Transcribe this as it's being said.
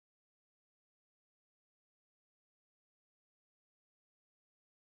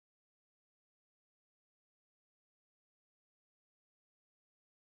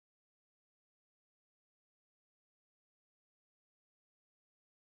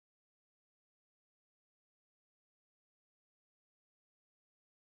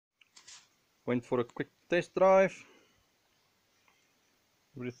Went for a quick test drive.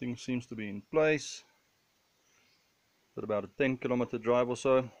 Everything seems to be in place. Did about a 10-kilometer drive or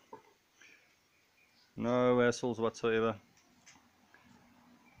so. No hassles whatsoever.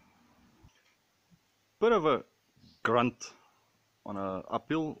 Bit of a grunt on a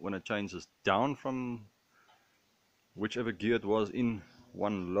uphill when it changes down from whichever gear it was in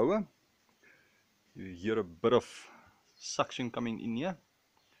one lower. You hear a bit of suction coming in here,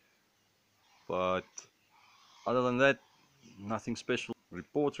 but other than that, nothing special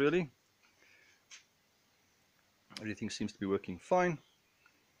report really. Everything seems to be working fine,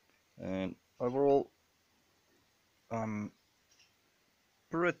 and overall I'm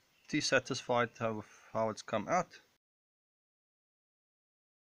pretty satisfied with how it's come out.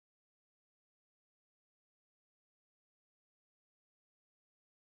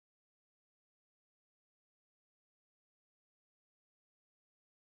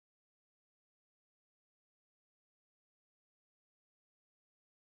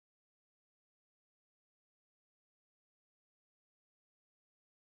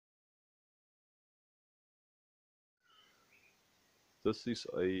 This is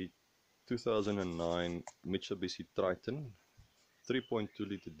a 2009 Mitsubishi Triton 3.2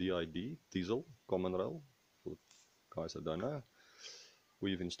 liter DID diesel common rail. For guys that don't know,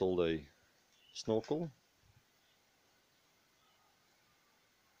 we've installed a snorkel.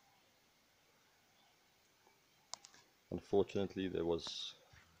 Unfortunately, there was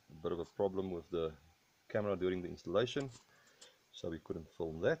a bit of a problem with the camera during the installation, so we couldn't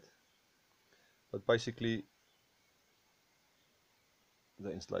film that. But basically, the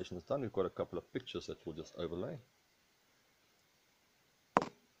installation is done. We've got a couple of pictures that we'll just overlay.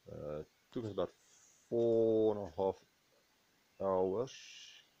 Took us about 4.5 hours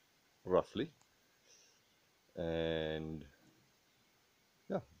roughly, and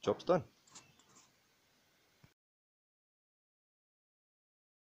yeah, job's done.